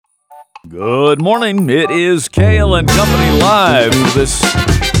Good morning. It is Kale and Company live for this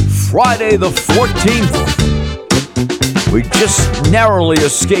Friday the 14th. We just narrowly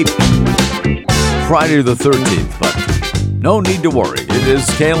escaped Friday the 13th, but no need to worry. It is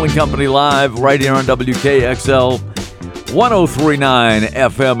Kale and Company live right here on WKXL 1039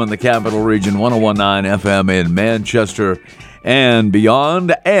 FM in the Capital Region, 1019 FM in Manchester and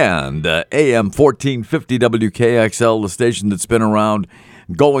beyond, and AM 1450 WKXL, the station that's been around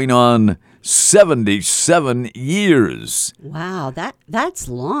going on 77 years. Wow, that's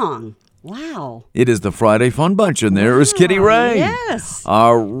long. Wow. It is the Friday Fun Bunch, and there is Kitty Ray. Yes.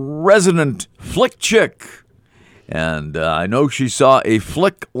 Our resident flick chick. And I know she saw a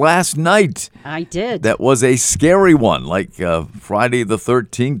flick last night. I did. That was a scary one, like Friday the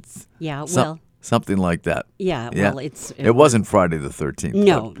 13th. Yeah, well. Something like that. Yeah, well, it wasn't Friday the 13th.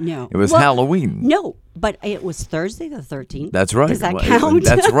 No. It was Halloween. No, but it was Thursday the 13th. That's right. Does that count?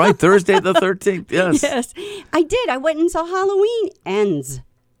 That's right, Thursday the 13th, yes. Yes, I did. I went and saw Halloween Ends.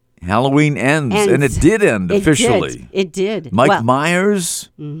 Halloween ends, and it did end officially. It did. Mike Myers,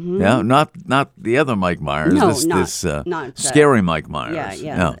 yeah, not the other Mike Myers. No, this not scary Mike Myers.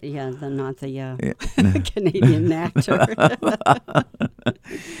 Yeah, not the Canadian actor.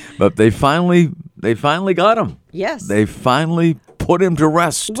 But they finally got him. Yes, they finally put him to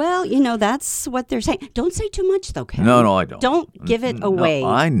rest. Well, that's what they're saying. Don't say too much, though, Kevin. No, I don't. Don't give it away. No,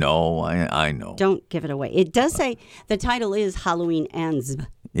 I know. I know. Don't give it away. It does say the title is Halloween Ends.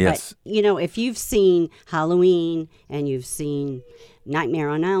 Yes. But, if you've seen Halloween and you've seen Nightmare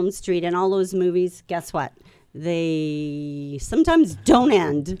on Elm Street and all those movies, guess what? They sometimes don't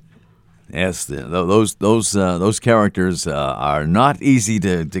end. Yes, those characters are not easy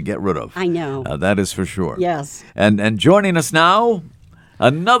to get rid of. I know. That is for sure. Yes. And joining us now,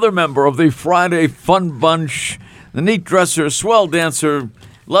 another member of the Friday Fun Bunch, the neat dresser, swell dancer,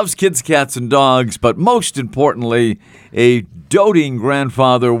 loves kids, cats, and dogs, but most importantly, a doting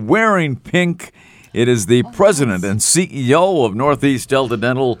grandfather wearing pink. It is the president and CEO of Northeast Delta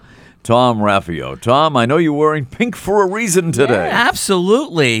Dental, Tom Raffio. Tom, I know you're wearing pink for a reason today. Yeah,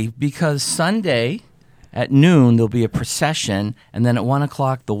 absolutely, because Sunday at noon there'll be a procession, and then at 1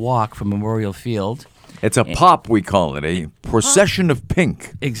 o'clock the walk from Memorial Field. It's a pop, we call it, a procession of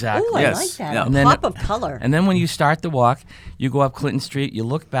pink. Exactly. Oh, I Yes. like that. Yeah. And then, pop of color. And then when you start the walk, you go up Clinton Street, you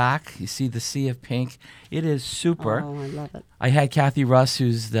look back, you see the sea of pink. It is super. Oh, I love it. I had Kathy Russ,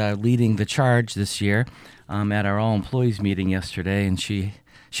 who's leading the charge this year, at our all-employees meeting yesterday, and she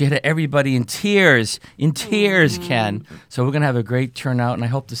had everybody in tears, Ken. So we're going to have a great turnout, and I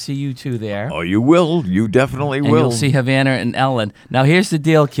hope to see you two there. Oh, you will. You definitely And will. you'll see Havana and Ellen. Now, here's the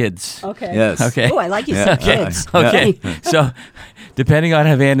deal, kids. Okay. Yes. Okay. Oh, I like you said kids. Okay. So, depending on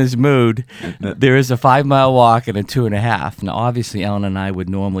Havana's mood, there is a 5-mile walk and a 2.5. Now, obviously, Ellen and I would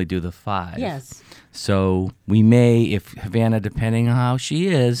normally do the 5. Yes. So we may, if Havana, depending on how she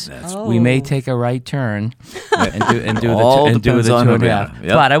is, we may take a right turn and do All the depends on 2.5. Havana.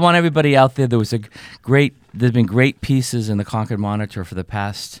 Yep. But I want everybody out there. There's been great pieces in the Concord Monitor for the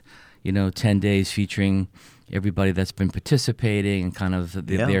past 10 days featuring everybody that's been participating and kind of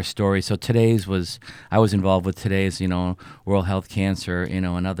their story. So I was involved with today's, World Health Cancer,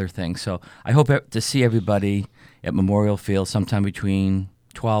 and other things. So I hope to see everybody at Memorial Field sometime between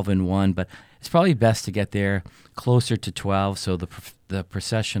 12 and 1, but it's probably best to get there closer to 12, so the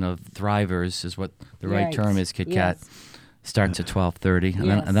procession of thrivers is what the right term is, Kit Kat. Yes. Starts at 12:30,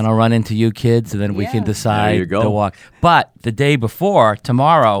 Yes. and then I'll run into you kids, and then we can There you decide go. the walk. But the day before,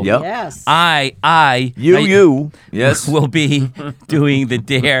 tomorrow, Yep. Yes. Yes. will be doing the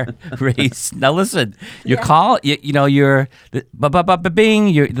Dare race. Now listen, you're the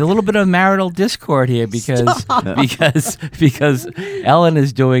little bit of marital discord here because Ellen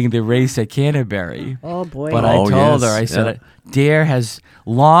is doing the race at Canterbury. Oh, boy. But I told her, I said, Dare has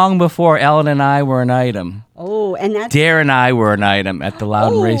long before Ellen and I were an item. Oh, and that's... Dare and I were an item at the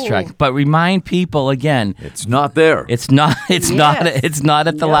Loudon Racetrack. But remind people again, It's not there. it's not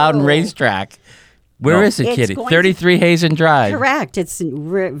at the Loudon Racetrack. Where is it, It's Kitty? going 33 Hazen Drive. Correct. It's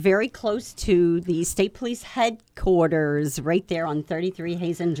very close to the State Police headquarters right there on 33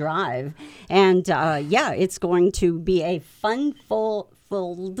 Hazen Drive. And, it's going to be a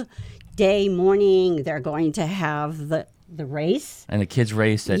fun-filled day morning. They're going to have the the race. And the kids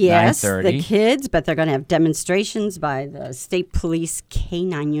race at Yes, 9:30. the kids, but they're going to have demonstrations by the State Police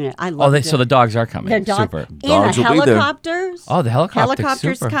K-9 unit. I love it. So the dogs are coming. Their Super. And Dogs the will be there. helicopters. Oh, the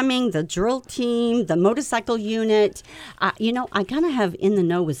Helicopters super. coming, the drill team, the motorcycle unit. I kind of have in the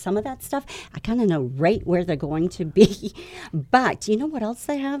know with some of that stuff. I kind of know right where they're going to be. But you know what else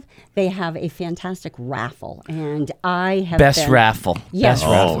they have? They have a fantastic raffle. And I have Best raffle. Yes.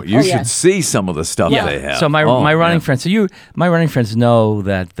 Best raffle. Oh, you should yes. see some of the stuff Yeah. they have. So my running yeah. friends, my running friends know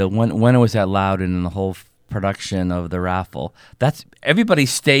that when it was at Loudon and the whole production of the raffle, that's everybody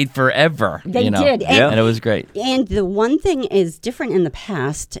stayed forever. They you know? did. And it was great. And the one thing is different in the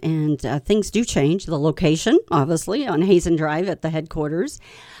past, and things do change. The location, obviously, on Hazen Drive at the headquarters.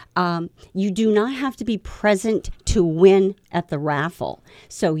 You do not have to be present to win at the raffle.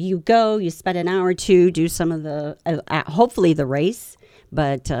 So you go, you spend an hour or two, do some of the, hopefully the race.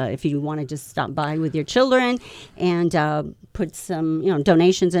 But if you want to just stop by with your children and put some,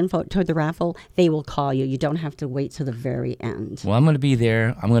 donations in toward the raffle, they will call you. You don't have to wait till the very end. Well, I'm going to be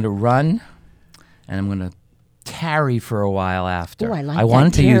there. I'm going to run, and I'm going to tarry for a while after. Ooh, I like I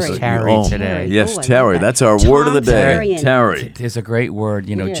wanted that, to use tarry. tarry Oh, today. Yes, Oh, I love tarry. that. That's our word of the day. Tarrying. Tarry. It's a great word.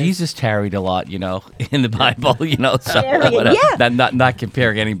 It is. Jesus tarried a lot, in the Bible, so Tarrying, whatever. yeah. Not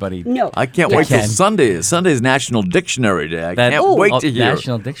comparing anybody. No. I can't wait till Ken. Sunday. Sunday's National Dictionary Day. I That- can't Oh. wait Oh, to hear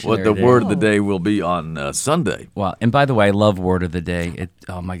National Dictionary what the Day. word of the day will be on Sunday. Well, and by the way, I love word of the day.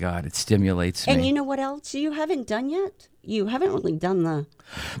 Oh my God, it stimulates me. And you know what else you haven't done yet? You haven't really done the...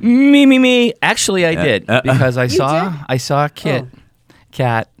 Me. Actually, I did because I You saw a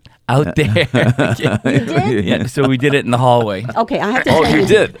cat out there. You did? Yeah, so we did it in the hallway. Okay, I have to Oh, tell you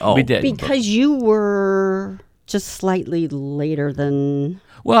did? Oh. We did. Because you were just slightly later than...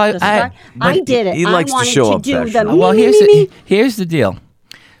 Well, the start. I did it. he likes to I wanted show to up do the fashionable. well, me. here's the deal.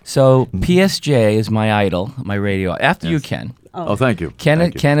 So PSJ is my idol, my radio. After you, Ken. Oh, thank you. Ken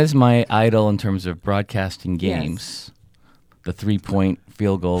Thank you. Ken is my idol in terms of broadcasting games. The 3-point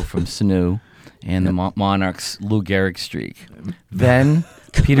field goal from Sanu and the Monarchs' Lou Gehrig streak. Then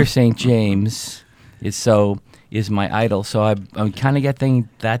Peter St. James is my idol. So I'm kind of getting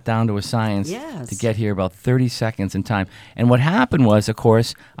that down to a science Yes. to get here about 30 seconds in time. And what happened was, of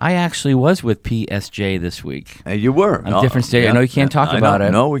course, I actually was with PSJ this week. You were. On different station. I know you can't talk I about know.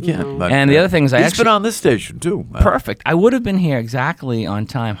 it. No, we can't. No. But, And the other thing is I he's actually- been on this station, too. Perfect. I would have been here exactly on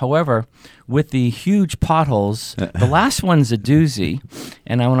time. However, with the huge potholes, the last one's a doozy.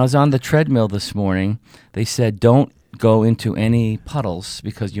 And when I was on the treadmill this morning, they said, don't go into any puddles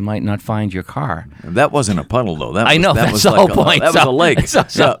because you might not find your car. That wasn't a puddle, though. That I was, know, that that's was the like whole point. That was a lake.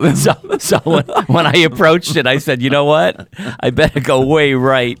 So when I approached it, I said, you know what? I better go way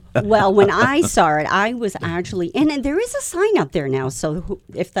right. Well, when I saw it, I was actually... And there is a sign up there now, so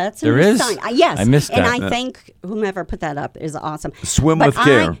if that's a There new is? sign... yes. I missed and that. I think whomever put that up is awesome. Swim But with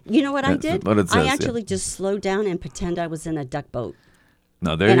care. You know what I That's did? what it says, I yeah. actually just slowed down and pretend I was in a duck boat.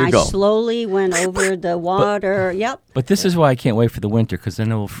 No, there And you I go. slowly went over the water. Yep. But this is why I can't wait for the winter because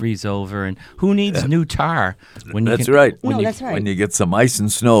then it will freeze over. And who needs new tar? When you That's can- right. No, that's right. When you get some ice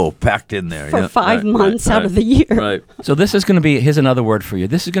and snow packed in there. For yeah. 5 Right, months right, out of the year. Right. So this is going to be, here's another word for you.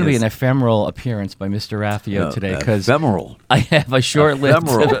 This is going to Yes. be an ephemeral appearance by Mr. Raffio today because Ephemeral. I have a short list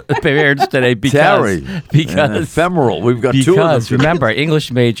Ephemeral. of appearance today Tarry. because And ephemeral. We've got two of because them. remember,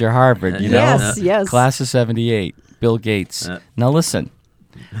 English major, Harvard, you know? Yes, yes. Class of 78, Bill Gates. Now listen,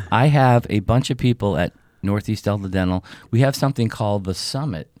 I have a bunch of people at Northeast Delta Dental. We have something called the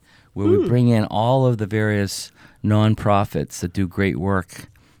Summit where we bring in all of the various nonprofits that do great work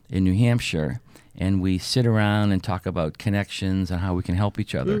in New Hampshire, and we sit around and talk about connections and how we can help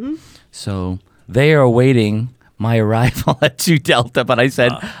each other. So they are awaiting my arrival at 2 Delta, but I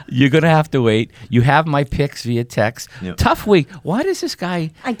said, you're going to have to wait. You have my picks via text. Yep. Tough week. Why does this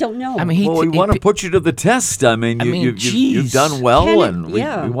guy... I don't know. I mean, Well, we want to put you to the test. I mean, you've geez. done well, Ken, and we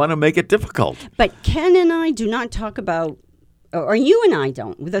yeah. want to make it difficult. But Ken and I do not talk about, or you and I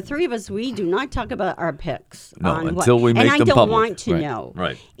don't. The three of us, we do not talk about our picks. No, on until we make and I them don't public. want to Right, know.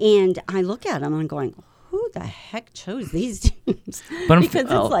 right. And I look at them and I'm going, who the heck chose these teams? But I'm- because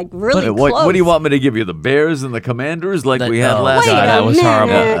oh, it's like really What close. do you want me to give you? The Bears and the Commanders like we had oh, last Wait God, a that was horrible.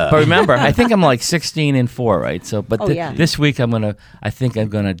 minute. But remember, I think I'm like 16-4, right? So, but Oh, yeah. this week I think I'm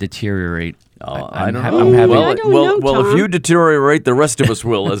gonna deteriorate. Oh, I'm I don't ha- know. I'm having. well, I don't well, know, well, if Tom. you deteriorate, the rest of us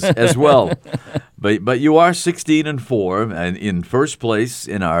will as well. But you are 16-4 and in first place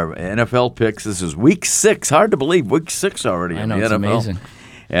in our NFL picks. This is week 6. Hard to believe, week 6 already. I in know, the it's NFL. amazing.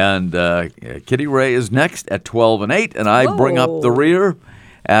 And Kitty Ray is next at 12-8, and I bring up the Whoa. rear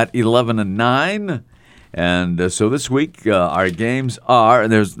at 11-9. And so this week our games are,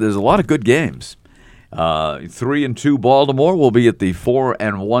 and there's a lot of good games. 3-2 Baltimore will be at the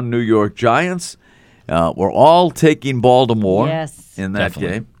 4-1 New York Giants. We're all taking Baltimore in that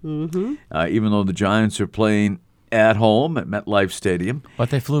game, even though the Giants are playing at home at MetLife Stadium. But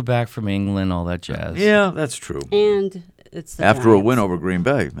they flew back from England, all that jazz. Yeah, that's true. And it's the After Giants. a win over Green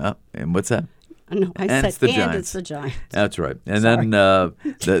Bay. And what's that? No, I said, it's the and Giants. it's the Giants. That's right. And then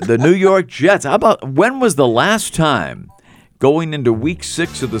the New York Jets. When was the last time going into week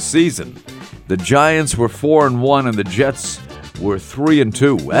 6 of the season, the Giants were 4-1 and the Jets were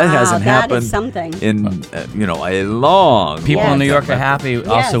 3-2? That hasn't happened is something. in a long. People Yes. in New York are happy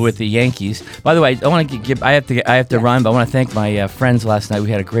also with the Yankees. By the way, I want to give. I have to run, but I want to thank my friends last night. We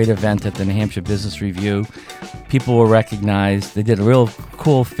had a great event at the New Hampshire Business Review. People were recognized. They did a real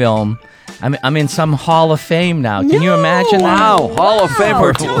cool film. I'm in some Hall of Fame now. Can you imagine that? Wow, Hall of Fame or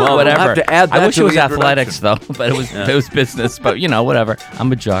Whatever. We'll have to add that I wish to it was the athletics though, but it was business. But whatever.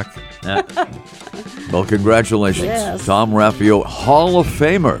 I'm a jock. Well, congratulations, Yes. Tom Raffio, Hall of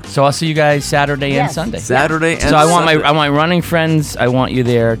Famer. So I'll see you guys Saturday and Sunday. Saturday and So I want Sunday. my running friends. I want you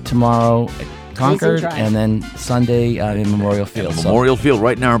there tomorrow at Concord, Drive. and then Sunday in Memorial Field. So Memorial Field,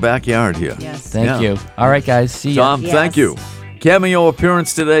 right in our backyard here. Yes. thank you. All right, guys. See you. Tom, Yes. thank you. Cameo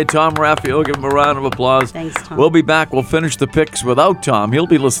appearance today, Tom Raffio. Give him a round of applause. Thanks, Tom. We'll be back. We'll finish the picks without Tom. He'll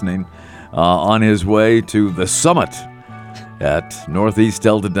be listening on his way to the summit at Northeast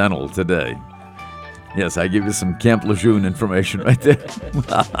Delta Dental today. Yes, I give you some Camp Lejeune information right there.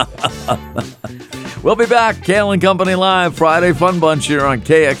 We'll be back. Kale and Company Live, Friday Fun Bunch here on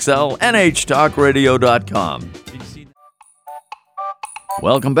KXL, NHTalkRadio.com.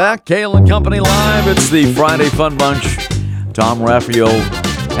 Welcome back. Kale and Company Live. It's the Friday Fun Bunch. Tom Raffio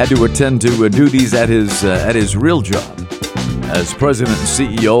had to attend to duties at his real job as president and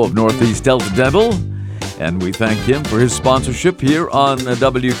CEO of Northeast Delta Dental, and we thank him for his sponsorship here on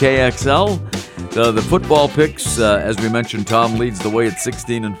WKXL. The football picks, as we mentioned, Tom leads the way at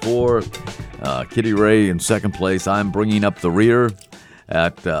 16-4. Kitty Ray in second place. I'm bringing up the rear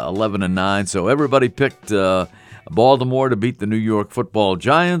at 11-9. So everybody picked Baltimore to beat the New York Football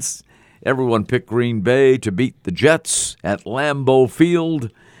Giants. Everyone picked Green Bay to beat the Jets at Lambeau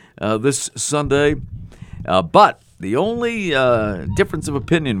Field this Sunday. But the only difference of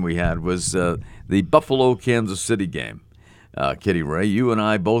opinion we had was the Buffalo-Kansas City game. Kitty Ray, you and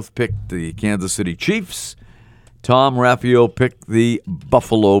I both picked the Kansas City Chiefs. Tom Raffio picked the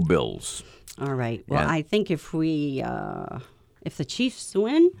Buffalo Bills. All right. Well, Yeah. I think if the Chiefs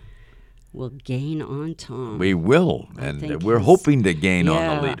win, we'll gain on Tom. We will, and think we're he's- hoping to gain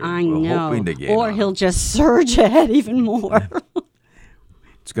on the leader. I we're know. hoping to gain or on he'll him. just surge ahead even more.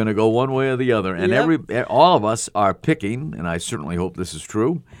 It's going to go one way or the other. And Yep. all of us are picking, and I certainly hope this is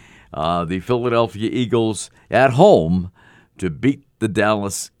true, the Philadelphia Eagles at home to beat the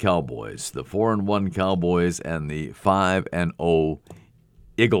Dallas Cowboys, the 4-1 Cowboys and the 5-0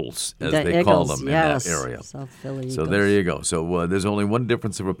 Eagles, as The they call Eagles, them yes. in that area. South Philly So Eagles. there you go. So there's only one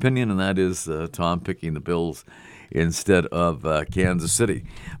difference of opinion, and that is Tom picking the Bills instead of Kansas City.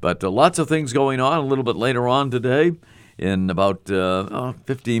 But lots of things going on a little bit later on today. In about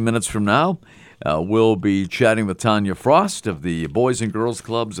 15 minutes from now, we'll be chatting with Tanya Frost of the Boys and Girls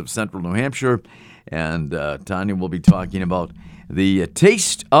Clubs of Central New Hampshire. And Tanya will be talking about the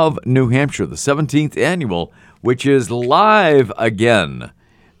Taste of New Hampshire, the 17th annual, which is live again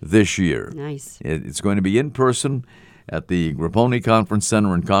this year. Nice. It's going to be in person at the Grapponi Conference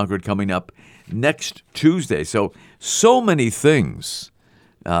Center in Concord coming up next Tuesday. So many things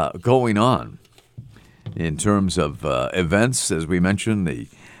going on in terms of events. As we mentioned, the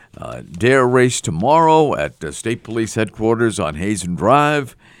Dare Race tomorrow at State Police Headquarters on Hazen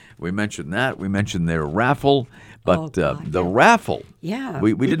Drive. We mentioned that. We mentioned their raffle. But the raffle,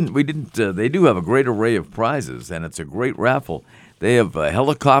 we didn't. They do have a great array of prizes, and it's a great raffle. They have a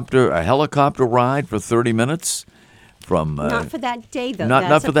helicopter ride for 30 minutes from. Not for that day, though. Not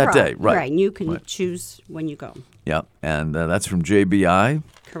That's for a that pro. day, right? Right, and you can Right. choose when you go. Yeah, and that's from JBI,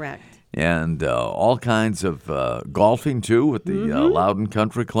 Correct. and all kinds of golfing too at the Loudon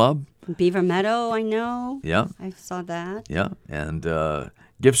Country Club. Beaver Meadow, I know. Yeah, I saw that. yeah, and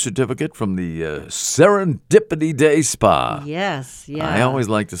gift certificate from the Serendipity Day Spa. Yes, yeah. I always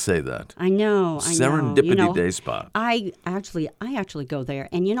like to say that. I know. Serendipity Day Spa. I actually go there,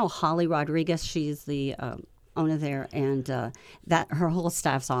 and Holly Rodriguez, she's the owner there, and that her whole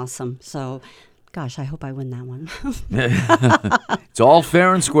staff's awesome. So, gosh, I hope I win that one. It's all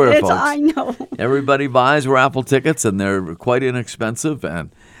fair and square, folks. I know. Everybody buys raffle tickets, and they're quite inexpensive,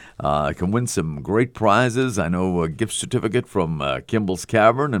 and can win some great prizes. I know a gift certificate from Kimball's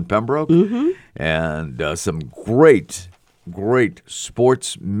Cavern in Pembroke, and some great great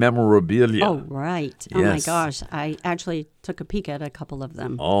sports memorabilia. Oh, right. Oh, my Yes. gosh. I actually took a peek at a couple of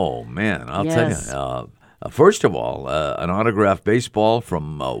them. Oh, man, I'll Yes. tell you. First of all, an autographed baseball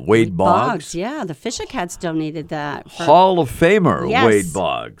from Wade Boggs. Yeah, the Fisher Cats donated that. Hall of Famer Yes. Wade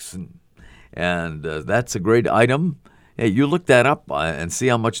Boggs. And that's a great item. Hey, you look that up and see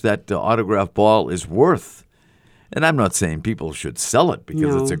how much that autographed ball is worth. And I'm not saying people should sell it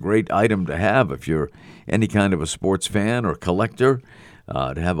because No. it's a great item to have if you're any kind of a sports fan or collector,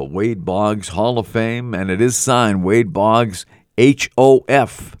 to have a Wade Boggs Hall of Fame. And it is signed Wade Boggs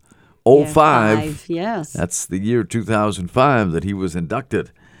HOF 05. Yes. That's the year 2005 that he was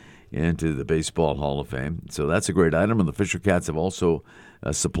inducted into the Baseball Hall of Fame. So that's a great item. And the Fisher Cats have also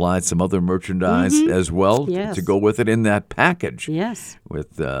supplied some other merchandise as well Yes. to go with it in that package. Yes.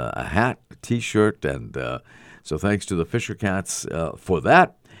 With a hat, a T-shirt, and so thanks to the Fisher Cats for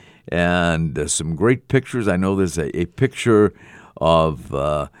that. And some great pictures. I know there's a picture of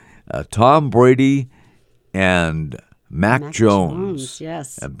Tom Brady and Mac Jones.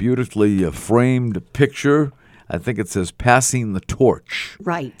 Yes. A beautifully framed picture. I think it says passing the torch.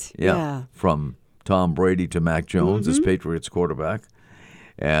 Right. Yeah. From Tom Brady to Mac Jones as Patriots quarterback.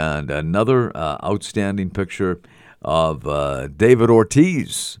 And another outstanding picture of David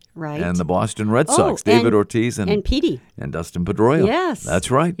Ortiz Right. and the Boston Red Sox. David Ortiz and Petey. and Dustin Pedroia. Yes.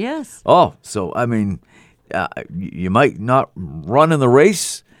 That's right. Yes. Oh, so, I mean, you might not run in the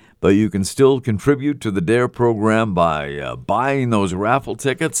race, but you can still contribute to the DARE program by buying those raffle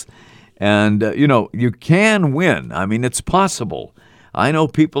tickets. And, you can win. I mean, it's possible. I know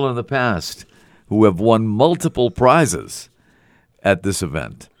people in the past who have won multiple prizes at this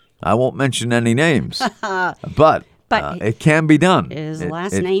event. I won't mention any names, but it can be done. His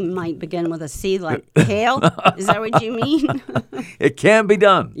last name might begin with a C, like Kale. Is that what you mean? It can be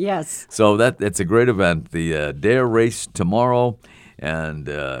done. Yes. So it's a great event. The DARE race tomorrow, and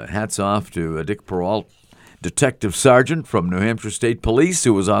hats off to Dick Peralt, Detective Sergeant from New Hampshire State Police,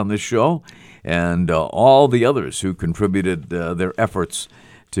 who was on this show, and all the others who contributed their efforts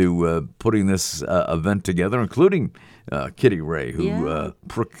to putting this event together, including Kitty Ray, who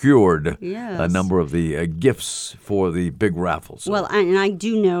procured a number of the gifts for the big raffles. Well, and I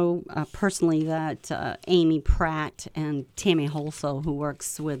do know personally that Amy Pratt and Tammy Holso, who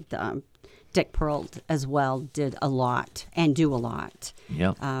works with Dick Peralt as well, did a lot and do a lot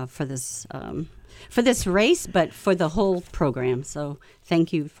for this race, but for the whole program. So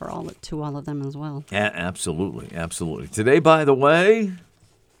thank you to all of them as well. Absolutely, absolutely. Today, by the way,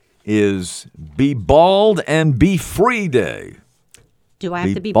 is Be Bald and Be Free Day. Do I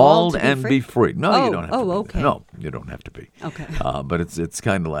have to be bald and be free? No, you don't have to be. Okay. No, you don't have to be. Okay. But it's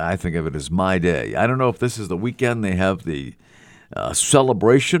kind of like, I think of it as my day. I don't know if this is the weekend they have the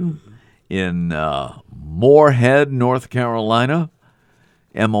celebration in Moorhead, North Carolina.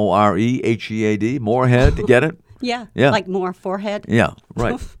 Morehead, Moorhead, get it? Yeah, Yeah. like more forehead. Yeah,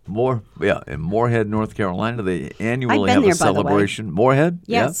 right. In Moorhead, North Carolina, they annually I've been have there, a by the way. celebration. Moorhead?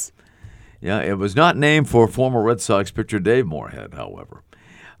 Yes. Yeah, it was not named for former Red Sox pitcher Dave Moorhead, however.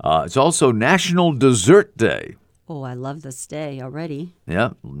 It's also National Dessert Day. Oh, I love this day already.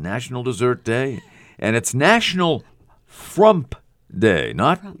 Yeah, National Dessert Day. And it's National Frump Day,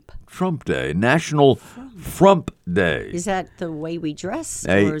 not Trump Day. National Frump Day. Is that the way we dress,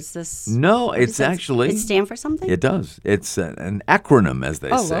 Hey, or is this? No, it's actually. It stand for something? It does. It's an acronym, as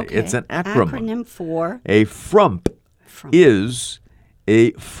they say. Okay. It's an acronym. Acronym for A frump is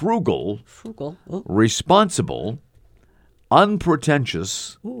a frugal, Oh. responsible,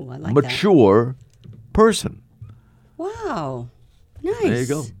 unpretentious, Ooh, I like mature person. Wow, nice. There you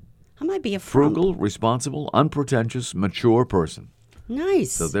go. I might be a frump. Frugal, responsible, unpretentious, mature person.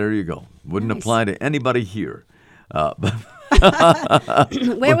 Nice. So there you go. Wouldn't Nice. apply to anybody here. But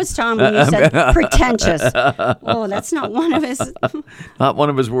Where was Tom when you said pretentious? Oh, that's not one of his. not one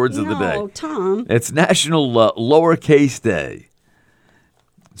of his words of the No, day. Tom. It's National Lowercase Day.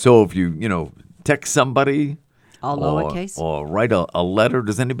 So if you text somebody, All or, lowercase? or write a letter.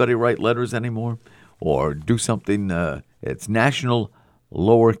 Does anybody write letters anymore? Or do something? It's National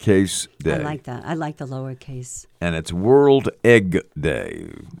Lowercase Day. I like that. I like the lowercase. And it's World Egg Day.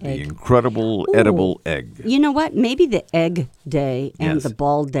 The Egg. incredible Ooh. edible egg. You know what? Maybe the egg day and Yes. the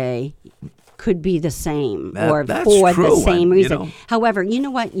bald day could be the same, or That's for true. the same And, reason. However, you know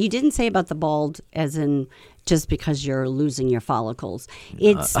what? You didn't say about the bald as in just because you're losing your follicles.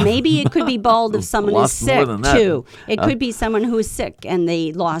 It's maybe it could be bald if someone is Lost more sick than that. too. It could be someone who is sick and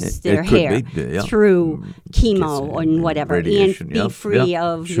they lost their it could hair be, yeah. through chemo and whatever, Radiation, and be yeah. free Yeah,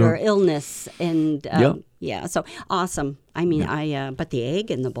 of sure. your illness and Yep. Yeah, so awesome. I mean, but the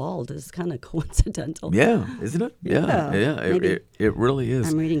egg and the bald is kind of coincidental. Yeah, isn't it? Yeah. It really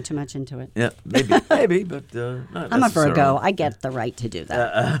is. I'm reading too much into it. Yeah, maybe, but not I'm a necessarily. Virgo. I get the right to do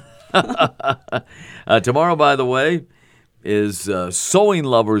that. Tomorrow, by the way, is Sewing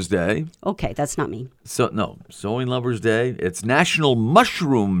Lovers Day. Okay, that's not me. Sewing Lovers Day. It's National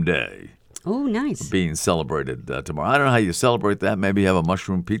Mushroom Day. Oh, nice. Being celebrated tomorrow. I don't know how you celebrate that. Maybe have a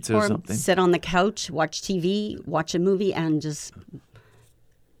mushroom pizza or something. Sit on the couch, watch TV, watch a movie, and just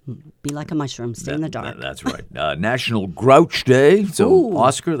be like a mushroom. Stay in the dark. That's right. National Grouch Day. So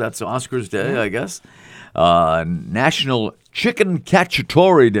Ooh. That's Oscar's Day, I guess. National Chicken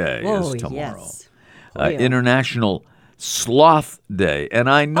Cacciatore Day is tomorrow. Yes. International Sloth Day. And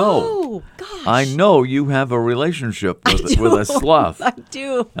I know, you have a relationship with a sloth. I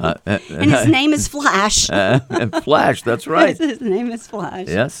do. And his name is Flash. And Flash, that's right. His name is Flash.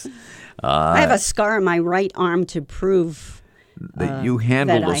 Yes. I have a scar on my right arm to prove that you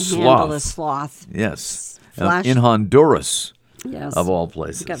handled that a I sloth. handle a sloth. Yes. Flash. In Honduras, Yes. of all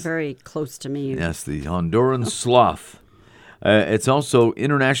places. It got very close to me. Yes, the Honduran sloth. It's also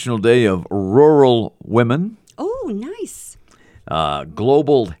International Day of Rural Women. Oh, nice.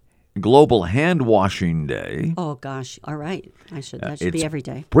 Global Hand Washing Day. Oh, gosh. All right. That should be every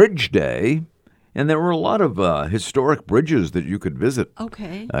day. Bridge Day. And there were a lot of historic bridges that you could visit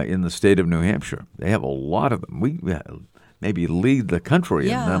Okay. in the state of New Hampshire. They have a lot of them. We maybe lead the country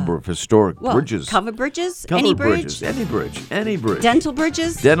in a number of historic bridges. Covered bridges? Covered Any bridges. bridge? Any bridge. Dental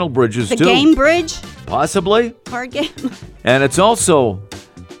bridges? Dental bridges, the too. game bridge? Possibly. Card game? And it's also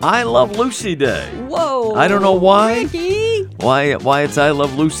I Love Lucy Day. Whoa. I don't know why. Ricky. Why it's I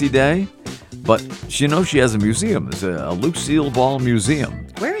Love Lucy Day, but she has a museum. There's a Lucille Ball Museum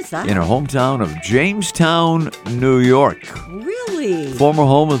Where is that? in her hometown of Jamestown, New York. Really? Former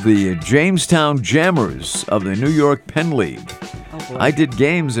home of the Jamestown Jammers of the New York Penn League. Oh, boy. I did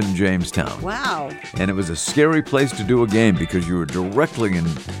games in Jamestown. Wow. And it was a scary place to do a game because you were directly in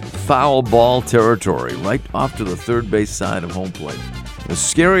foul ball territory, right off to the third base side of home plate. The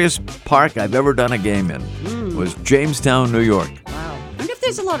scariest park I've ever done a game in was Jamestown, New York. Wow. I wonder if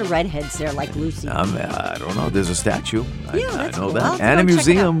there's a lot of redheads there like Lucy. I don't know. There's a statue. Yeah, I that's know cool. that. I'll have to And a go check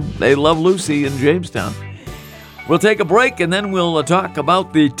it out. museum. They love Lucy in Jamestown. We'll take a break and then we'll talk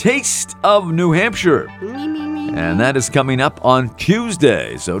about the Taste of New Hampshire. And that is coming up on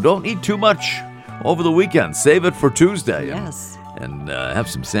Tuesday. So don't eat too much over the weekend. Save it for Tuesday. Yes. And have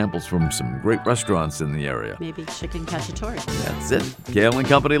some samples from some great restaurants in the area. Maybe chicken cacciatore. That's it. Kale and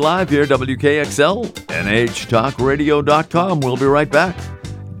Company live here, WKXL, NHTalkRadio.com. We'll be right back.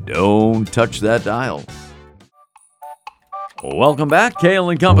 Don't touch that dial. Welcome back, Kale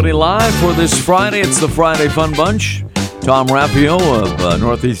and Company live for this Friday. It's the Friday Fun Bunch. Tom Raffio of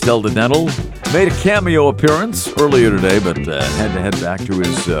Northeast Delta Dental made a cameo appearance earlier today, but had to head back to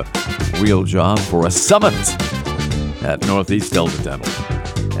his real job for a summit at Northeast Delta Dental.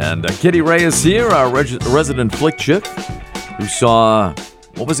 And Kitty Ray is here, our resident flick chick, who saw,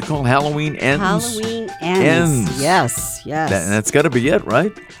 what was it called? Halloween Ends? Halloween Ends. Yes. That's got to be it,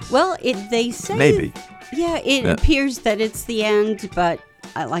 right? Well, they say... Maybe. Yeah, it appears that it's the end, but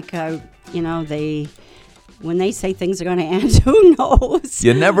when they say things are going to end, who knows?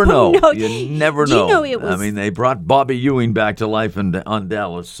 You never know. You never know. You know it was, they brought Bobby Ewing back to life on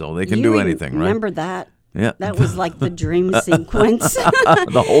Dallas, so they can do anything, right? Remember that? Yeah. That was like the dream sequence.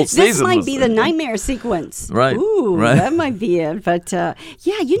 The whole season. This might be the nightmare sequence. Right. Ooh, right. That might be it. But the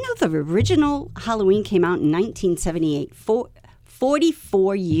original Halloween came out in 1978.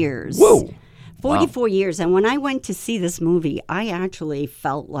 44 years. Whoa. 44 years. And when I went to see this movie, I actually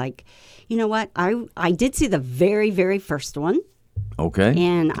felt like, you know what? I did see the very, very first one. Okay.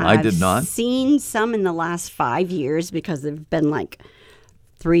 And I did not. I've seen some in the last 5 years because there have been like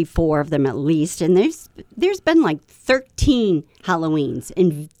 3-4 of them at least. And there's been like 13 Halloweens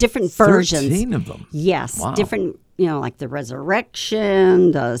in different versions. 13 of them? Yes. Wow. Different, like the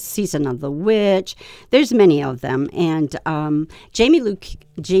Resurrection, the Season of the Witch. There's many of them. And Jamie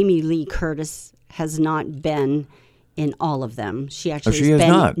Lee Curtis has not been in all of them. She actually she has been,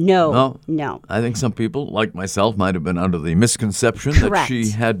 not? No. I think some people, like myself, might have been under the misconception Correct. that she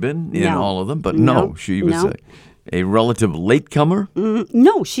had been in No. all of them, but No. she was No. a relative latecomer.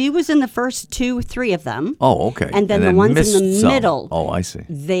 No, she was in the first 2-3 of them. Oh, okay. And then the ones in missed the some. middle. Oh, I see.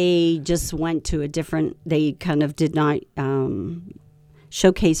 They just went to they kind of did not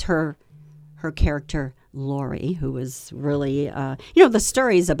showcase her character Lori, who was really, the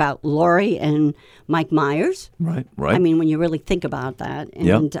stories about Lori and Mike Myers. Right. I mean, when you really think about that.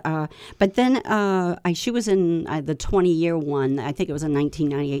 And but then she was in the 20-year one. I think it was in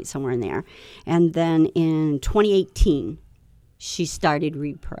 1998, somewhere in there. And then in 2018, she started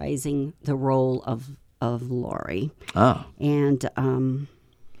reprising the role of Lori. Ah. And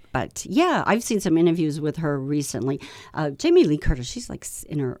but yeah, I've seen some interviews with her recently. Jamie Lee Curtis, she's like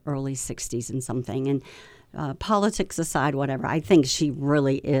in her early 60s and something. And politics aside, whatever, I think she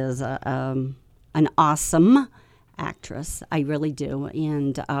really is an awesome actress. I really do.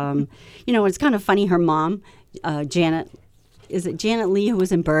 And, it's kind of funny. Her mom, Janet, is it Janet Leigh, who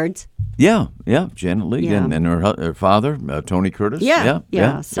was in Birds? Yeah, Janet Leigh. Yeah. And her father, Tony Curtis.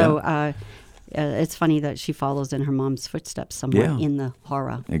 Yeah. So it's funny that she follows in her mom's footsteps somewhat in the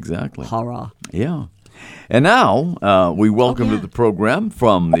horror. Exactly. Horror. Yeah. And now we welcome to the program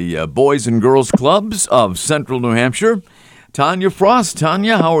from the Boys and Girls Clubs of Central New Hampshire, Tanya Frost.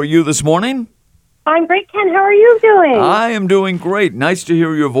 Tanya, how are you this morning? I'm great, Ken. How are you doing? I am doing great. Nice to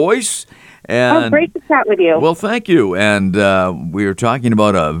hear your voice. And, great to chat with you. Well, thank you. And we are talking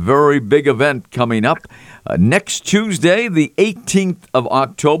about a very big event coming up next Tuesday, the 18th of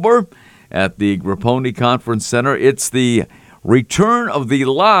October, at the Grapponi Conference Center. It's the return of the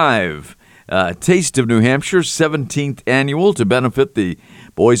live Taste of New Hampshire 17th annual to benefit the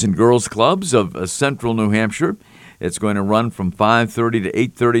Boys and Girls Clubs of Central New Hampshire. It's going to run from 5:30 to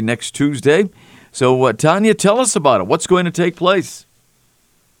 8:30 next Tuesday. So, Tanya, tell us about it. What's going to take place?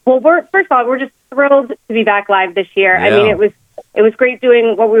 Well, first of all, we're just thrilled to be back live this year. Yeah. I mean, it was great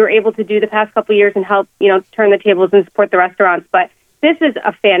doing what we were able to do the past couple of years and help, turn the tables and support the restaurants. But this is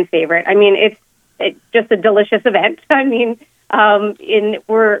a fan favorite. I mean, it's just a delicious event. I mean,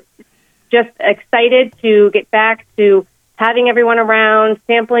 we're just excited to get back to having everyone around,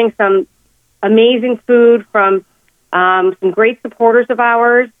 sampling some amazing food from some great supporters of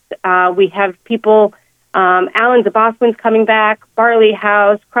ours. We have people, Alan Zaboswin's coming back, Barley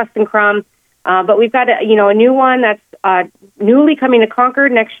House, Crust and Crumb. But we've got a new one that's newly coming to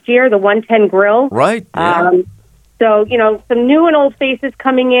Concord next year, the 110 Grill. Right. Yeah. So, some new and old faces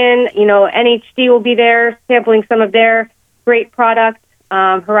coming in. NHD will be there sampling some of their great products.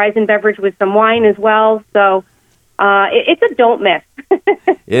 Horizon Beverage with some wine as well. So it's a don't miss.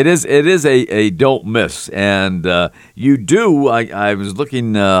 It is a don't miss. And you do, I was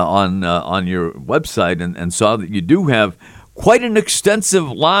looking on your website and saw that you do have quite an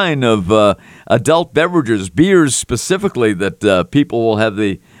extensive line of adult beverages, beers specifically, that people will have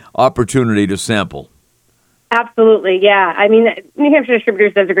the opportunity to sample. Absolutely, yeah. I mean, New Hampshire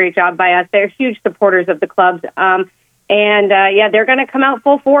Distributors does a great job by us. They're huge supporters of the clubs. They're going to come out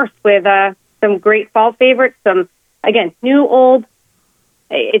full force with some great fall favorites, some, again, new, old.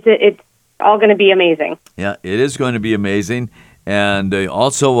 It's all going to be amazing. Yeah, it is going to be amazing. And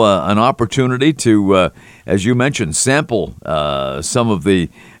also an opportunity to, as you mentioned, sample some of the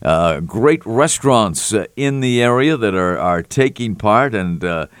great restaurants in the area that are taking part.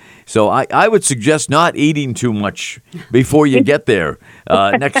 And so I would suggest not eating too much before you get there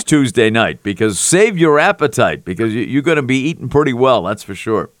next Tuesday night, because save your appetite, because you're going to be eating pretty well, that's for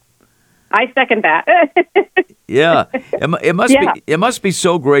sure. I second that. Yeah, it must be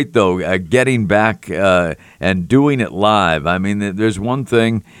so great though, getting back and doing it live. I mean, there's one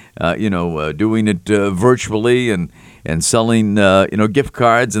thing, doing it virtually and selling, gift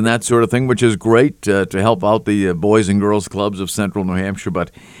cards and that sort of thing, which is great to help out the Boys and Girls Clubs of Central New Hampshire.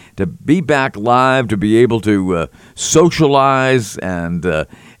 But to be back live, to be able to socialize and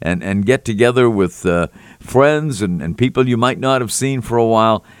get together with friends and people you might not have seen for a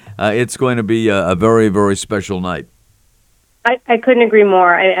while. It's going to be a very, very special night. I couldn't agree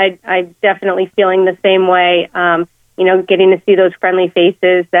more. I'm definitely feeling the same way. Getting to see those friendly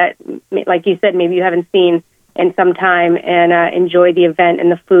faces that, like you said, maybe you haven't seen in some time, and enjoy the event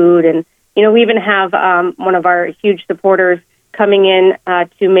and the food. And, we even have one of our huge supporters coming in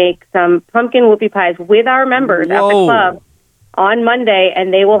to make some pumpkin whoopie pies with our members at the club on Monday,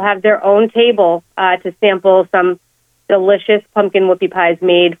 and they will have their own table to sample some delicious pumpkin whoopie pies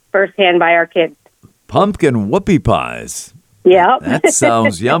made firsthand by our kids. Pumpkin whoopie pies. Yeah. That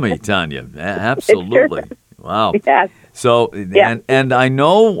sounds yummy, Tanya. Absolutely. Sure. Wow. Yes. So, and I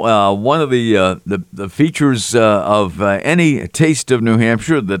know one of the features of any Taste of New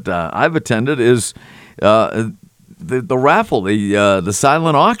Hampshire that I've attended is the raffle, the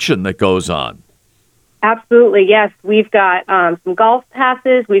silent auction that goes on. Absolutely, yes. We've got some golf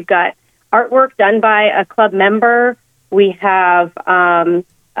passes. We've got artwork done by a club member. We have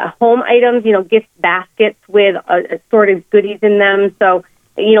home items, gift baskets with assorted goodies in them. So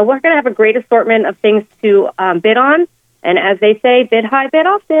we're going to have a great assortment of things to bid on. And as they say, bid high, bid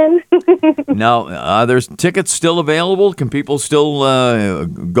often. Now, are there tickets still available? Can people still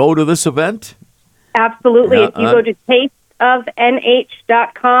go to this event? Absolutely. If you go to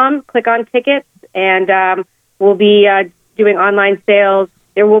tasteofnh.com, click on tickets, and we'll be doing online sales.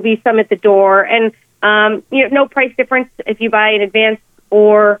 There will be some at the door, and no price difference if you buy in advance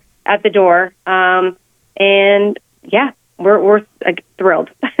or at the door. And yeah, we're thrilled.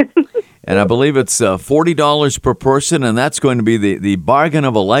 And I believe it's $40 per person, and that's going to be the bargain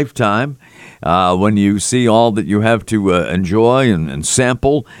of a lifetime when you see all that you have to enjoy and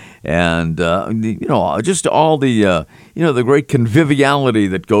sample, and just all the the great conviviality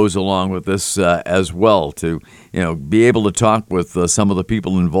that goes along with this as well. To be able to talk with some of the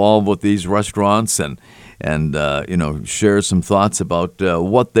people involved with these restaurants and share some thoughts about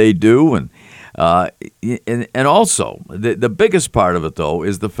what they do, and also the biggest part of it though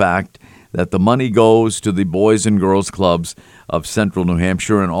is the fact that the money goes to the Boys and Girls Clubs of Central New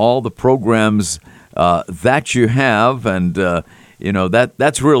Hampshire and all the programs that you have, and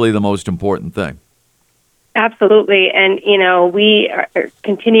that's really the most important thing. Absolutely, and we are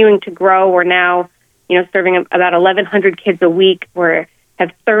continuing to grow. We're now serving about 1,100 kids a week. We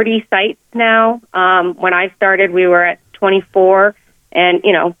have 30 sites now. When I started, we were at 24, and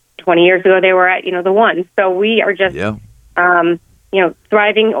 20 years ago they were at the one. So we are just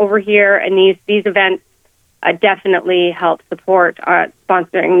thriving over here, and these events definitely help support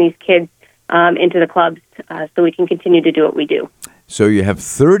sponsoring these kids into the clubs so we can continue to do what we do. So you have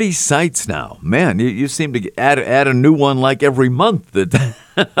 30 sites now. Man, you seem to add a new one like every month.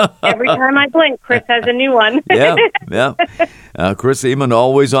 Every time I blink, Chris has a new one. Yeah. Chris Eamon,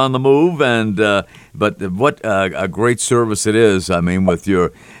 always on the move, and but what a great service it is. I mean, with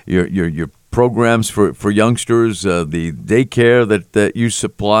your programs for youngsters, the daycare that you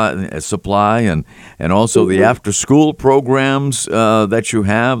supply, and also the after-school programs that you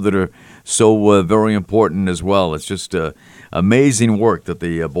have that are so very important as well. It's just amazing work that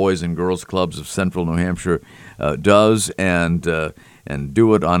the Boys and Girls Clubs of Central New Hampshire does, and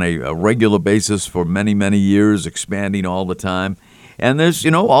do it on a regular basis for many, many years, expanding all the time. And there's,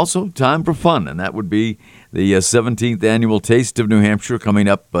 also time for fun, and that would be the 17th Annual Taste of New Hampshire coming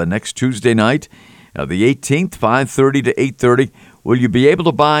up next Tuesday night, the 18th, 5:30 to 8:30. Will you be able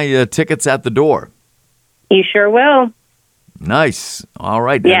to buy tickets at the door? You sure will. Nice. All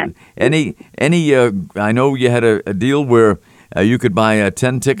right. Yeah. Any? I know you had a deal where you could buy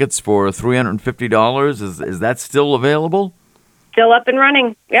 10 tickets for $350. Is that still available? Still up and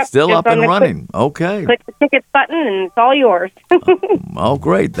running. Yep. Still up and running. Okay. Click the tickets button and it's all yours. Oh,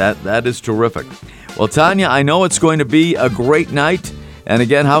 great. That is terrific. Well, Tanya, I know it's going to be a great night. And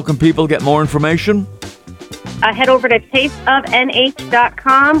again, how can people get more information? Head over to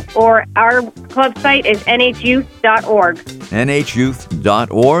tasteofnh.com, or our club site is nhyouth.org.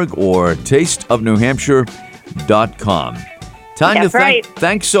 nhyouth.org or tasteofnewhampshire.com. Tanya, That's right.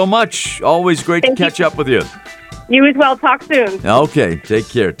 Thanks so much. Always great to catch up with you. You as well. Talk soon. Okay, take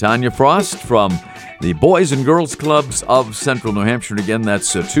care. Tanya Frost from the Boys and Girls Clubs of Central New Hampshire. And again,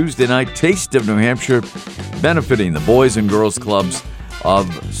 that's Tuesday night, Taste of New Hampshire, benefiting the Boys and Girls Clubs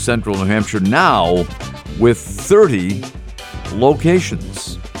of Central New Hampshire, now with 30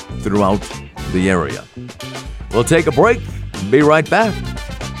 locations throughout the area. We'll take a break and be right back.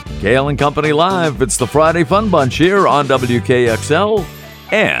 Kale and Company Live. It's the Friday Fun Bunch here on WKXL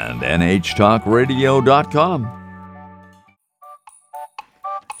and NHTalkRadio.com.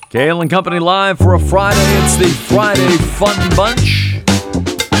 Kale and Company Live for a Friday. It's the Friday Fun Bunch.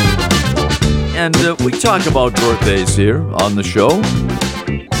 And we talk about birthdays here on the show.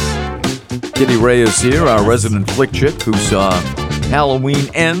 Kitty Ray is here, our resident flick chick who saw Halloween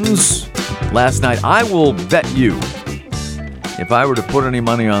Ends last night. I will bet you, if I were to put any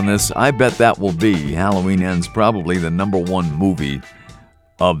money on this, I bet that will be Halloween Ends, probably the #1 movie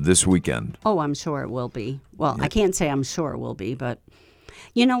of this weekend. Oh, I'm sure it will be. Well, yeah. I can't say I'm sure it will be, but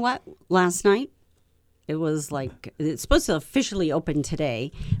you know what? Last night, it was like, it's supposed to officially open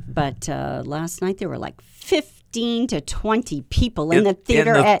today, but last night there were like 15 to 20 people in the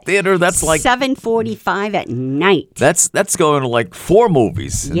theater at that's like 7:45 at night. That's going to like 4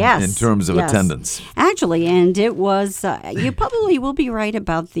 movies in terms of attendance. Actually, and it was, you probably will be right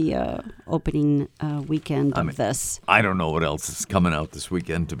about the opening weekend of this. I don't know what else is coming out this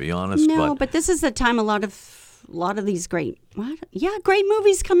weekend, to be honest. No, but this is the time a lot of these great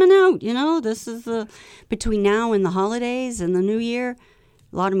movies coming out. This is between now and the holidays and the new year.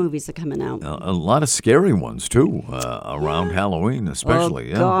 A lot of movies are coming out. A lot of scary ones, too, around Halloween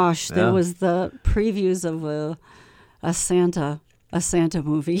especially. Oh, gosh, there was the previews of a Santa a Santa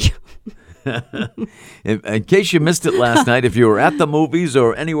movie. In case you missed it last night, if you were at the movies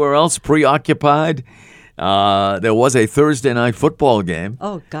or anywhere else preoccupied, there was a Thursday night football game.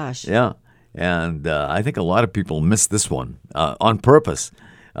 Oh, gosh. Yeah, and I think a lot of people missed this one on purpose.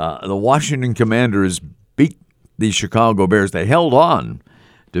 The Washington Commanders beat the Chicago Bears. They held on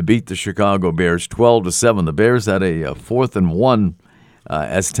to beat the Chicago Bears 12-7. The Bears had a 4th and 1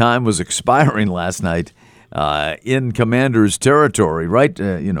 as time was expiring last night in Commanders territory, right?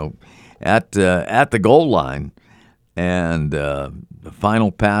 At the goal line, and the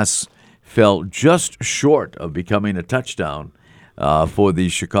final pass fell just short of becoming a touchdown for the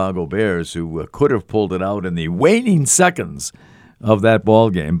Chicago Bears, who could have pulled it out in the waning seconds of that ball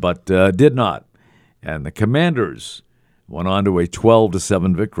game, but did not. And the Commanders went on to a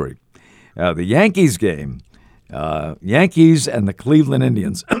 12-7 victory. The Yankees game, Yankees and the Cleveland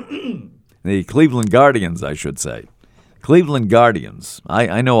Indians, the Cleveland Guardians, I should say. Cleveland Guardians.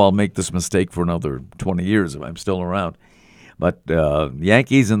 I know I'll make this mistake for another 20 years if I'm still around. But the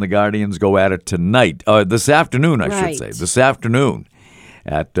Yankees and the Guardians go at it tonight. This afternoon, I should say. This afternoon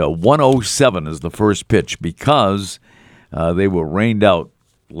at 1:07 is the first pitch, because they were rained out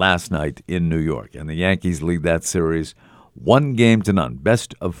last night in New York. And the Yankees lead that series 1-0.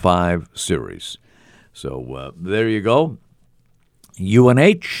 Best of 5 series. So there you go.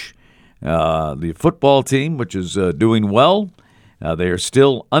 UNH. The football team, which is doing well. They are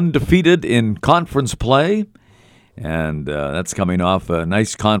still undefeated in conference play, and that's coming off a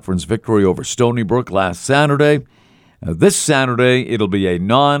nice conference victory over Stony Brook last Saturday. This Saturday, it'll be a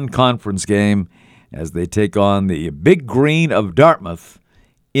non-conference game as they take on the Big Green of Dartmouth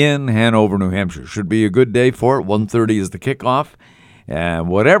in Hanover, New Hampshire. Should be a good day for it. 1:30 is the kickoff, and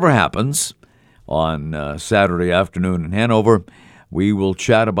whatever happens on Saturday afternoon in Hanover, we will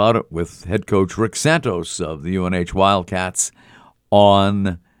chat about it with head coach Rick Santos of the UNH Wildcats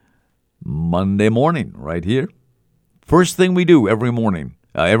on Monday morning, right here. First thing we do every morning,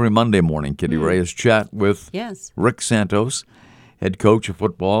 every Monday morning, Kitty Ray, is chat with Rick Santos, head coach of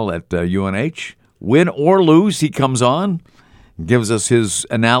football at UNH. Win or lose, he comes on, gives us his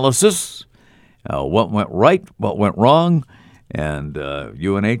analysis, what went right, what went wrong, and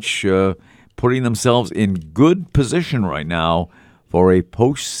UNH putting themselves in good position right now for a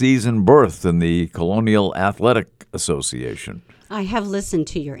postseason berth in the Colonial Athletic Association. I have listened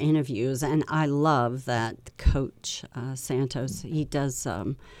to your interviews, and I love that Coach Santos. He does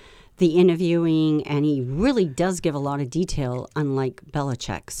the interviewing, and he really does give a lot of detail, unlike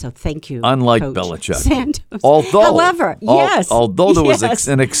Belichick. So thank you, unlike Coach Belichick. Santos. Although there was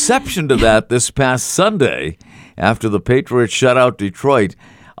an exception to that this past Sunday after the Patriots shut out Detroit.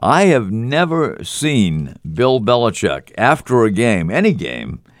 I have never seen Bill Belichick, after a game, any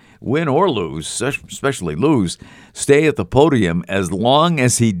game, win or lose, especially lose, stay at the podium as long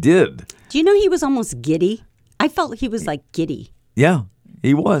as he did. Do you know he was almost giddy? I felt he was like giddy. Yeah,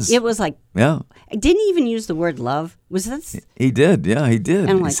 he was. It was like, yeah. I didn't even use the word love. Was this? He did, yeah, he did. And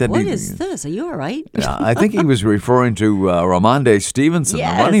I'm like, what is this? Are you all right? Yeah, I think he was referring to Ramondre Stevenson, the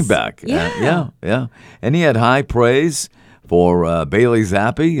running back. Yeah. Yeah. And he had high praise for Bailey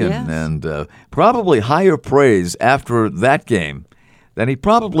Zappi and probably higher praise after that game than he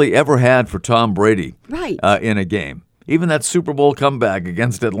probably ever had for Tom Brady in a game. Even that Super Bowl comeback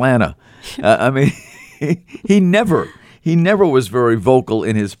against Atlanta. I mean, he never was very vocal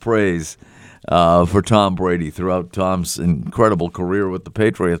in his praise for Tom Brady throughout Tom's incredible career with the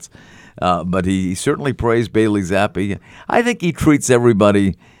Patriots. But he certainly praised Bailey Zappi. I think he treats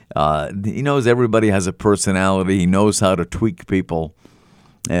everybody. He knows everybody has a personality. He knows how to tweak people.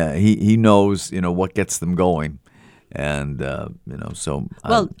 He knows what gets them going, and so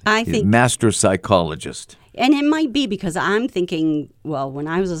I think master psychologist. And it might be because I'm thinking, well, when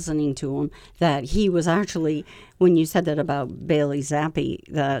I was listening to him, that he was actually, when you said that about Bailey Zappi,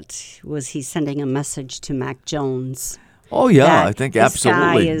 that was he sending a message to Mac Jones. Oh, yeah, I think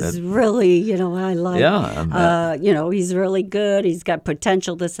absolutely. This guy is really, I like, he's really good. He's got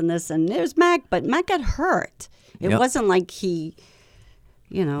potential, this and this. And there's Mac, but Mac got hurt. It wasn't like he,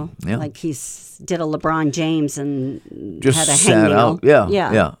 like he did a LeBron James and just had a sat out.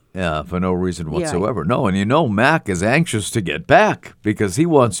 Yeah, for no reason whatsoever. No, and Mac is anxious to get back because he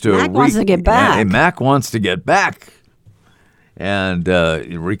wants to. Mac wants to get back. And Mac wants to get back. And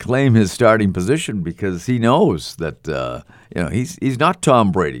reclaim his starting position because he knows that he's not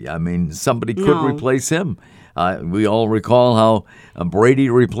Tom Brady. I mean, somebody could replace him. We all recall how Brady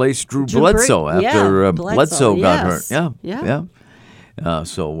replaced Drew Bledsoe after Bledsoe got hurt. Yeah.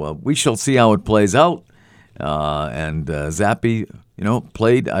 So we shall see how it plays out. And Zappi,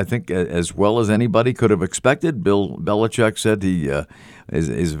 played, I think, as well as anybody could have expected. Bill Belichick said he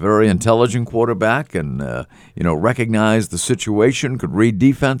is a very intelligent quarterback and, recognized the situation, could read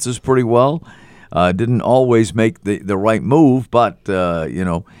defenses pretty well. Didn't always make the right move, but,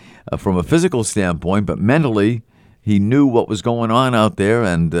 from a physical standpoint, but mentally, he knew what was going on out there,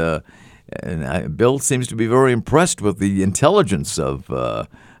 and Bill seems to be very impressed with the intelligence of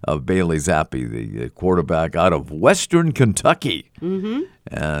Bailey Zappi, the quarterback out of Western Kentucky,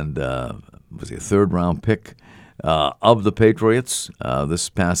 and was he a third-round pick of the Patriots this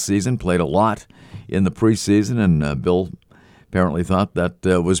past season. Played a lot in the preseason, and Bill apparently thought that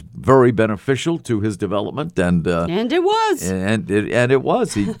was very beneficial to his development, and it was, and it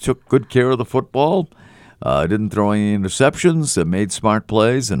was. He took good care of the football, didn't throw any interceptions, made smart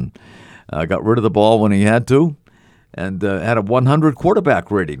plays, and got rid of the ball when he had to. And had a 100 quarterback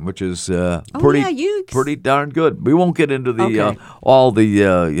rating, which is pretty darn good. We won't get into the all the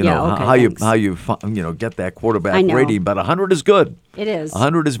how you get that quarterback rating, but 100 is good. It is.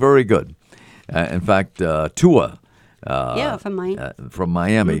 100 is very good. In fact, Tua, from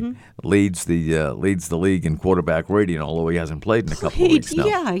Miami, leads the league in quarterback rating, although he hasn't played in a couple of weeks now.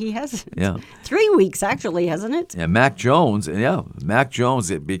 Yeah, he hasn't. Yeah, 3 weeks actually, hasn't it? And Mac Jones,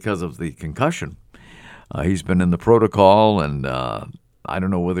 because of the concussion. He's been in the protocol, and I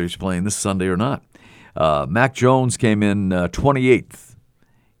don't know whether he's playing this Sunday or not. Mac Jones came in 28th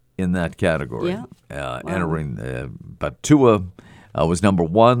in that category, entering. But Tua was number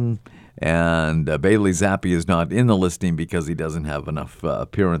 1, and Bailey Zappi is not in the listing because he doesn't have enough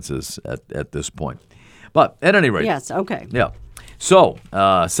appearances at this point. But at any rate. Yes, okay. Yeah. So,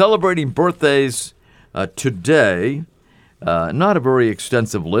 celebrating birthdays today, not a very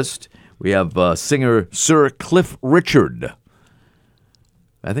extensive list. We have singer Sir Cliff Richard.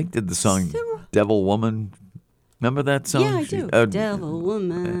 I think did the song Devil Woman. Remember that song? Yeah, I do. Devil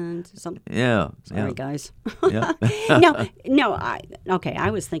Woman. Something. Yeah. Sorry, guys. Yeah. I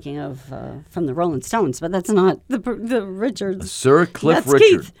was thinking of from the Rolling Stones, but that's not the Richards. Sir Cliff that's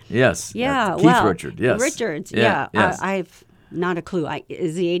Richard. Keith. Yes. Yeah. Keith Richard. Yes. Richards. Yeah. Yes. I've not a clue.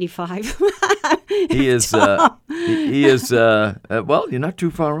 Is he 85? He is. He is. Well, you're not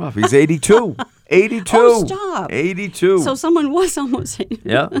too far off. He's 82. 82. Oh, stop. 82. So someone was almost 82.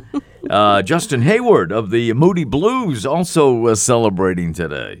 Yeah. Justin Hayward of the Moody Blues also celebrating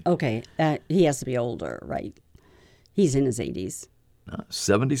today. Okay. He has to be older, right? He's in his 80s.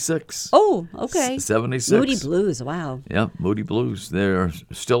 76. Oh, okay. 76. Moody Blues. Wow. Yeah, Moody Blues. They're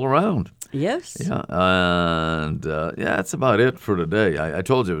still around. Yes. Yeah, and that's about it for today. I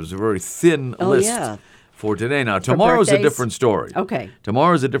told you it was a very thin list for today. Now, tomorrow's a different story. Okay.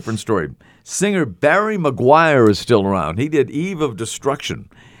 Tomorrow's a different story. Singer Barry McGuire is still around. He did Eve of Destruction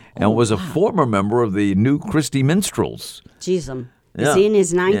and was a former member of the New Christy Minstrels. Jeez, is he in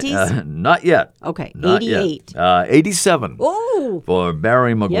his 90s? Not yet. Okay, not 88. Yet. 87 for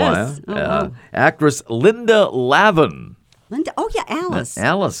Barry McGuire. Yes. Wow. Actress Linda Lavin. Linda, Alice.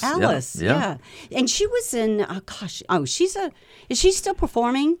 Alice, yeah. And she was in, is she still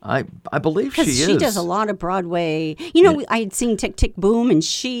performing? I believe she is. She does a lot of Broadway. I had seen Tick, Tick, Boom, and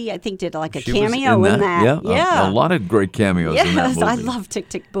she, I think, did like a cameo in that. Yeah. A lot of great cameos in that movie. Yes, I love Tick,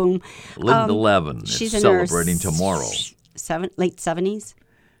 Tick, Boom. Linda Lavin is celebrating tomorrow. Late 70s?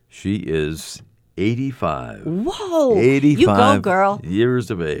 She is 85. Whoa. 85 you go, girl. Years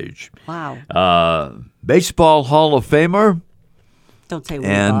of age. Wow. Baseball Hall of Famer. Don't say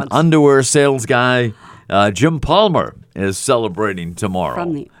and underwear sales guy Jim Palmer is celebrating tomorrow.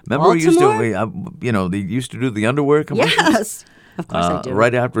 From the Remember, Baltimore? They used to do the underwear commercials. Yes, of course I do.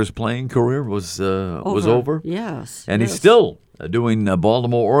 Right after his playing career was over. Yes, and he's still doing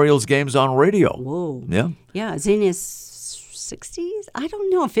Baltimore Orioles games on radio. Whoa. Yeah. Is he in his 60s? I don't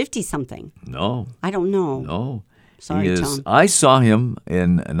know. 50 something. No. I don't know. No. Sorry, Tom. I saw him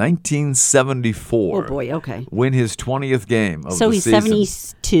in 1974. Oh, boy, okay. Win his 20th game of the season. So he's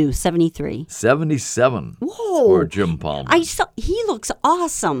 72, 73. 77 Whoa. for Jim Palmer. He looks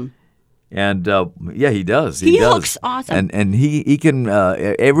awesome. And, he does. He looks awesome. And he can,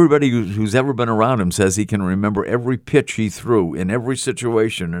 everybody who's ever been around him says he can remember every pitch he threw in every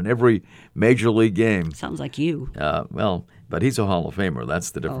situation, in every major league game. Sounds like you. But he's a Hall of Famer.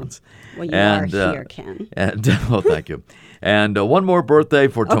 That's the difference. Well, you are here, Ken. Thank you. And one more birthday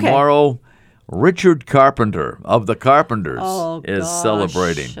for tomorrow. Richard Carpenter of the Carpenters is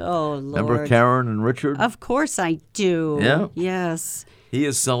celebrating. Oh, Lord. Remember Karen and Richard? Of course I do. Yeah? Yes. He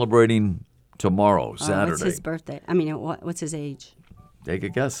is celebrating tomorrow, Saturday. What's his birthday? I mean, what's his age? Take a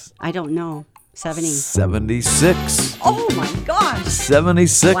guess. I don't know. 70. 76. Oh, my gosh.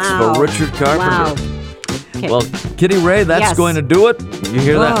 76 for Richard Carpenter. Wow. Okay. Well, Kitty Ray, that's Yes. going to do it. You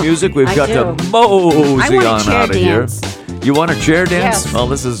hear that Oh, music? We've I got do. to mosey I want a on chair out of dance. here. You want a chair dance? Yes. Well,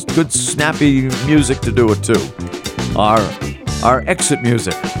 this is good, snappy music to do it too. Our exit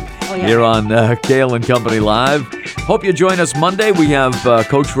music Oh, yeah. here on Kale and Company Live. Hope you join us Monday. We have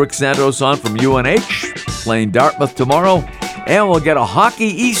Coach Rick Santos on from UNH playing Dartmouth tomorrow. And we'll get a Hockey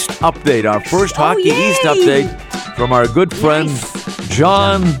East update, our first Hockey yay! East update from our good friend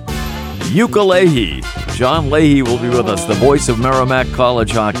John Ukulele. John Leahy will be with us, the voice of Merrimack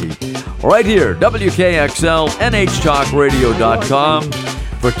College hockey. Right here, WKXL, NHTalkRadio.com.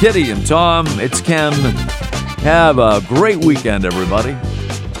 For Kitty and Tom, it's Ken. Have a great weekend, everybody.